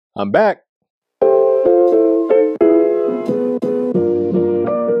I'm back.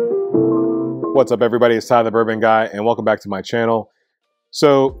 What's up, everybody? It's Ty the Bourbon Guy, and welcome back to my channel.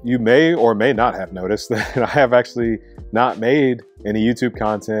 So you may or may not have noticed that I have actually not made any YouTube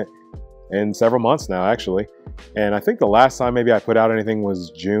content in several months now, actually. And I think the last time maybe I put out anything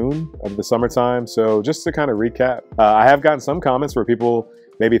was June of the summertime. So just to kind of recap, I have gotten some comments where people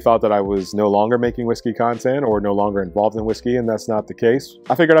maybe thought that I was no longer making whiskey content or no longer involved in whiskey, and that's not the case.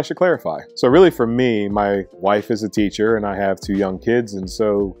 I figured I should clarify. So really for me, my wife is a teacher and I have 2 young kids, and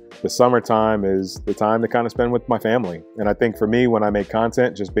so the summertime is the time to kind of spend with my family. And I think for me, when I make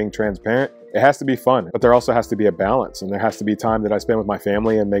content, just being transparent, it has to be fun, but there also has to be a balance, and there has to be time that I spend with my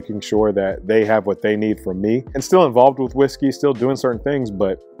family and making sure that they have what they need from me, and still involved with whiskey, still doing certain things.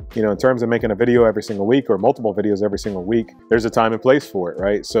 But you know, in terms of making a video every single week or multiple videos every single week, there's a time and place for it,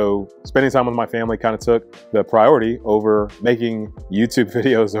 right? So spending time with my family kind of took the priority over making YouTube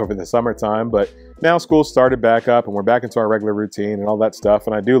videos over the summertime. But now school started back up and we're back into our regular routine and all that stuff.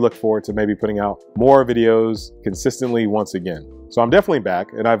 And I do look forward to maybe putting out more videos consistently once again. So I'm definitely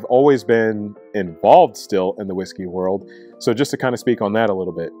back, and I've always been involved still in the whiskey world. So just to kind of speak on that a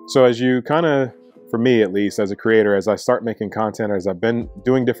little bit. So as you kind of, for me at least, as a creator, as I start making content, as I've been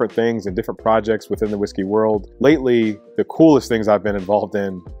doing different things and different projects within the whiskey world, lately, the coolest things I've been involved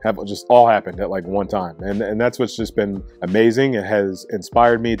in have just all happened at like one time. And that's what's just been amazing. It has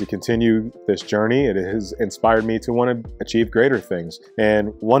inspired me to continue this journey. It has inspired me to want to achieve greater things.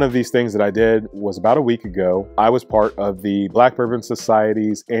 And one of these things that I did was about a week ago. I was part of the Black Bourbon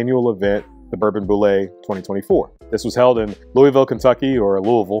Society's annual event, the Bourbon Boulay 2024. This was held in Louisville, Kentucky, or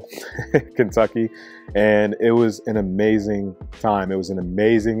Louisville, Kentucky, and it was an amazing time. It was an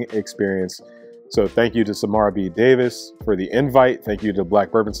amazing experience. So thank you to Samara B. Davis for the invite. Thank you to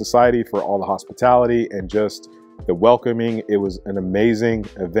Black Bourbon Society for all the hospitality and just the welcoming. It was an amazing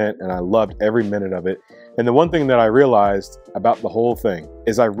event, and I loved every minute of it. And the one thing that I realized about the whole thing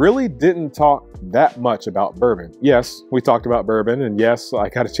is I really didn't talk that much about bourbon. Yes, we talked about bourbon, and yes, I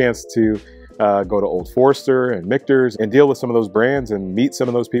got a chance to go to Old Forester and Michter's and deal with some of those brands and meet some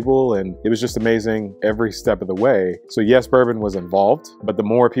of those people. And it was just amazing every step of the way. So yes, bourbon was involved, but the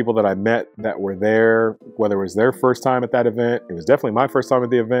more people that I met that were there, whether it was their first time at that event, it was definitely my first time at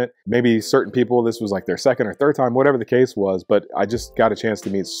the event. Maybe certain people, this was like their second or third time, whatever the case was, but I just got a chance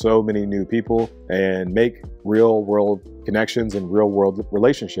to meet so many new people and make real world connections and real world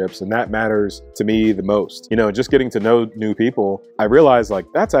relationships. And that matters to me the most. You know, just getting to know new people, I realized like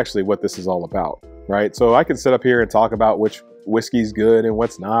that's actually what this is all about, right? So I can sit up here and talk about which whiskey's good and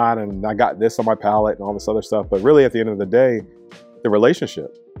what's not, and I got this on my palate and all this other stuff. But really at the end of the day, the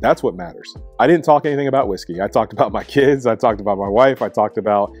relationship, that's what matters. I didn't talk anything about whiskey. I talked about my kids. I talked about my wife. I talked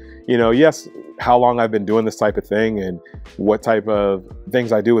about, you know, yes, how long I've been doing this type of thing and what type of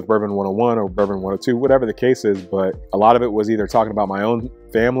things I do with Bourbon 101 or Bourbon 102, whatever the case is. But a lot of it was either talking about my own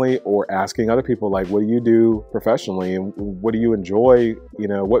family or asking other people, like, what do you do professionally and what do you enjoy? You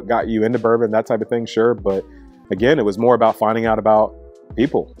know, what got you into bourbon, that type of thing. Sure. But again, it was more about finding out about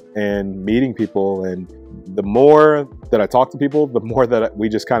people and meeting people. And the more that I talked to people, the more that we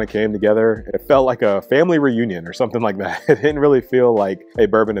just kind of came together. It felt like a family reunion or something like that. It didn't really feel like a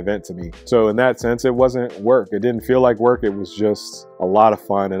bourbon event to me. So in that sense, it wasn't work. It didn't feel like work. It was just a lot of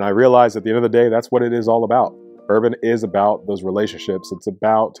fun. And I realized at the end of the day, that's what it is all about. Bourbon is about those relationships. It's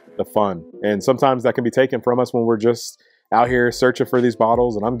about the fun. And sometimes that can be taken from us when we're just out here searching for these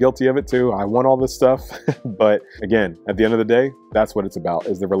bottles, and I'm guilty of it too. I want all this stuff. But again, at the end of the day, that's what it's about,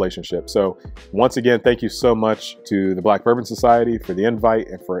 is the relationship. So once again, thank you so much to the Black Bourbon Society for the invite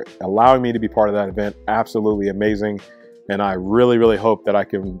and for allowing me to be part of that event. Absolutely amazing. And I really, really hope that I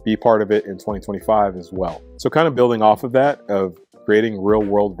can be part of it in 2025 as well. So kind of building off of that, of creating real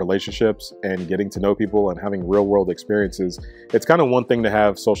world relationships and getting to know people and having real world experiences. It's kind of one thing to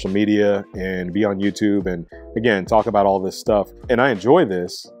have social media and be on YouTube and again, talk about all this stuff. And I enjoy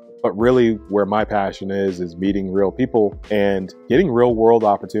this, but really where my passion is meeting real people and getting real world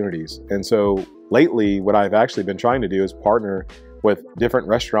opportunities. And so lately, what I've actually been trying to do is partner with different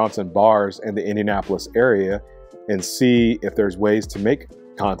restaurants and bars in the Indianapolis area and see if there's ways to make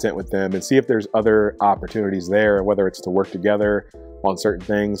content with them and see if there's other opportunities there, whether it's to work together on certain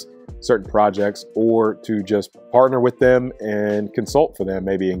things, certain projects, or to just partner with them and consult for them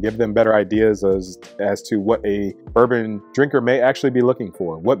maybe and give them better ideas as to what a bourbon drinker may actually be looking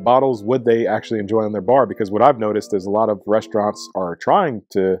for. What bottles would they actually enjoy on their bar? Because what I've noticed is a lot of restaurants are trying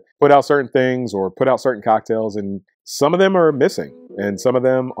to put out certain things or put out certain cocktails and some of them are missing, and some of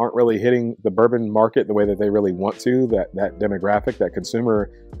them aren't really hitting the bourbon market the way that they really want to, that demographic, that consumer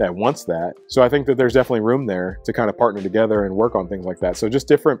that wants that. So I think that there's definitely room there to kind of partner together and work on things like that. So just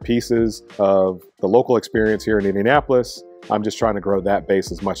different pieces of the local experience here in Indianapolis. I'm just trying to grow that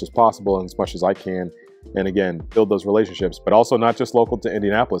base as much as possible and as much as I can. And again, build those relationships, but also not just local to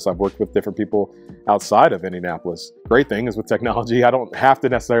Indianapolis. I've worked with different people outside of Indianapolis. Great thing is with technology, I don't have to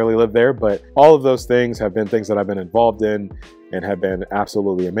necessarily live there, but all of those things have been things that I've been involved in and have been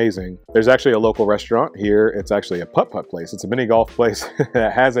absolutely amazing. There's actually a local restaurant here. It's actually a putt-putt place. It's a mini golf place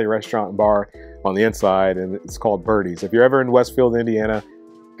that has a restaurant and bar on the inside, and it's called Birdie's. If you're ever in Westfield, Indiana,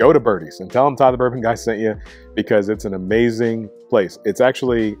 go to Birdie's and tell them Ty the Bourbon Guy sent you, because it's an amazing place. It's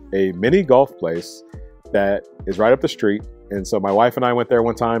actually a mini golf place that is right up the street. And so my wife and I went there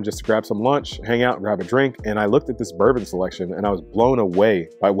one time just to grab some lunch, hang out, and grab a drink. And I looked at this bourbon selection and I was blown away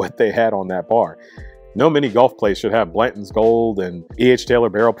by what they had on that bar. No mini golf place should have Blanton's Gold and E.H. Taylor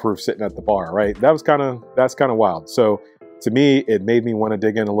Barrel Proof sitting at the bar, right? That's kind of wild. So to me, it made me want to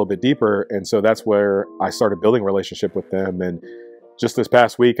dig in a little bit deeper. And so that's where I started building a relationship with them. And just this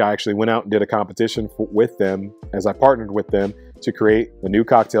past week, I actually went out and did a competition with them as I partnered with them to create a new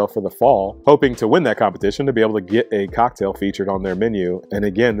cocktail for the fall, hoping to win that competition to be able to get a cocktail featured on their menu. And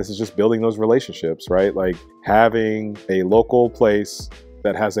again, this is just building those relationships, right? Like having a local place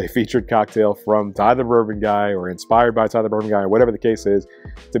that has a featured cocktail from Ty the Bourbon Guy or inspired by Ty the Bourbon Guy, or whatever the case is,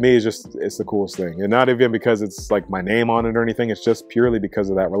 to me is just, it's the coolest thing. And not even because it's like my name on it or anything, it's just purely because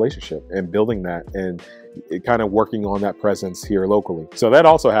of that relationship and building that and kind of working on that presence here locally. So that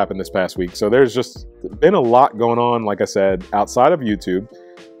also happened this past week. So there's just been a lot going on, like I said, outside of YouTube,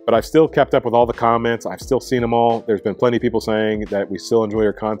 but I've still kept up with all the comments. I've still seen them all. There's been plenty of people saying that we still enjoy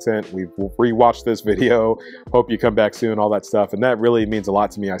your content. We've rewatched this video. Hope you come back soon, all that stuff. And that really means a lot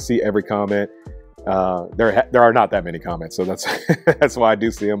to me. I see every comment. There are not that many comments, so that's that's why I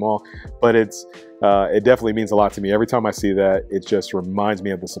do see them all. But it definitely means a lot to me. Every time I see that, it just reminds me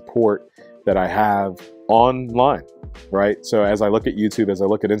of the support that I have online, right? So as I look at YouTube, as I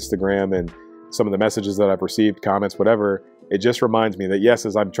look at Instagram and some of the messages that I've received, comments, whatever, it just reminds me that yes,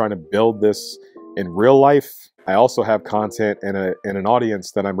 as I'm trying to build this in real life, I also have content and an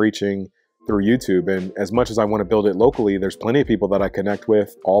audience that I'm reaching through YouTube. And as much as I want to build it locally, there's plenty of people that I connect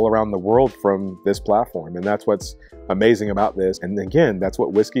with all around the world from this platform. And that's what's amazing about this. And again, that's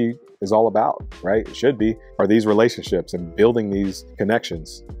what whiskey is all about, right? It should be, are these relationships and building these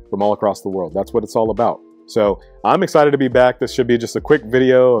connections from all across the world. That's what it's all about. So I'm excited to be back. This should be just a quick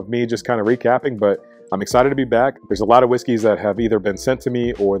video of me just kind of recapping, but I'm excited to be back. There's a lot of whiskeys that have either been sent to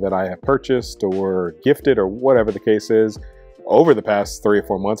me or that I have purchased or gifted or whatever the case is. Over the past 3 or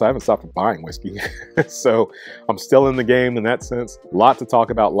 4 months, I haven't stopped buying whiskey. So I'm still in the game in that sense. A lot to talk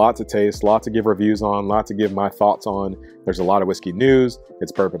about, lot to taste, lot to give reviews on, lot to give my thoughts on. There's a lot of whiskey news.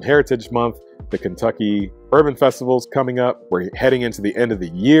 It's Bourbon Heritage Month. The Kentucky Bourbon Festival's coming up. We're heading into the end of the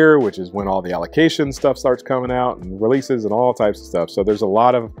year, which is when all the allocation stuff starts coming out and releases and all types of stuff. So there's a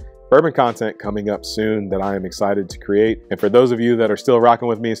lot of bourbon content coming up soon that I am excited to create. And for those of you that are still rocking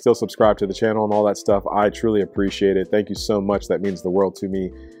with me, still subscribed to the channel and all that stuff, I truly appreciate it. Thank you so much. That means the world to me.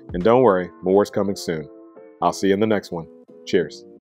 And don't worry, more's coming soon. I'll see you in the next one. Cheers.